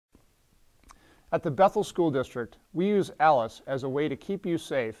At the Bethel School District, we use ALICE as a way to keep you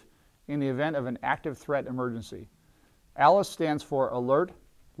safe in the event of an active threat emergency. ALICE stands for Alert,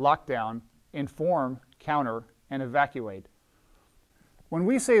 Lockdown, Inform, Counter, and Evacuate. When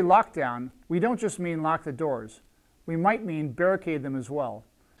we say lockdown, we don't just mean lock the doors. We might mean barricade them as well.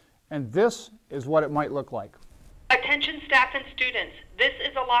 And this is what it might look like. Attention staff and students, this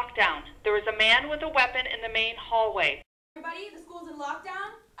is a lockdown. There is a man with a weapon in the main hallway. Everybody, the school's in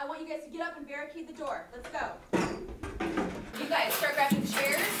lockdown. I want you guys to get up and barricade the door. Let's go. You guys start grabbing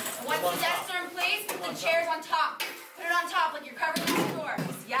chairs. Once the desks are in place, put the chairs on top. Put it on top like you're covering the door.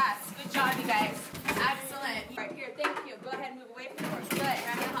 Yes, good job, you guys. Excellent. All right, here, thank you. Go ahead and move away from the door. Good,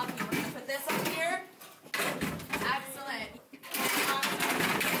 I'm going to help you. We're going to put this up here. Excellent.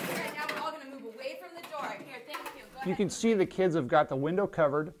 Awesome. Right now we're all going to move away from the door. Here, thank you. Go ahead. You can see the kids have got the window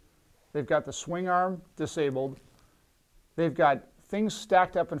covered. They've got the swing arm disabled. They've got things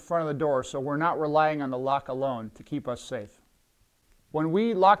stacked up in front of the door, so we're not relying on the lock alone to keep us safe. When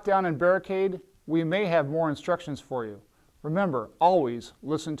we lock down and barricade, we may have more instructions for you. Remember, always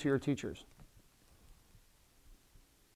listen to your teachers.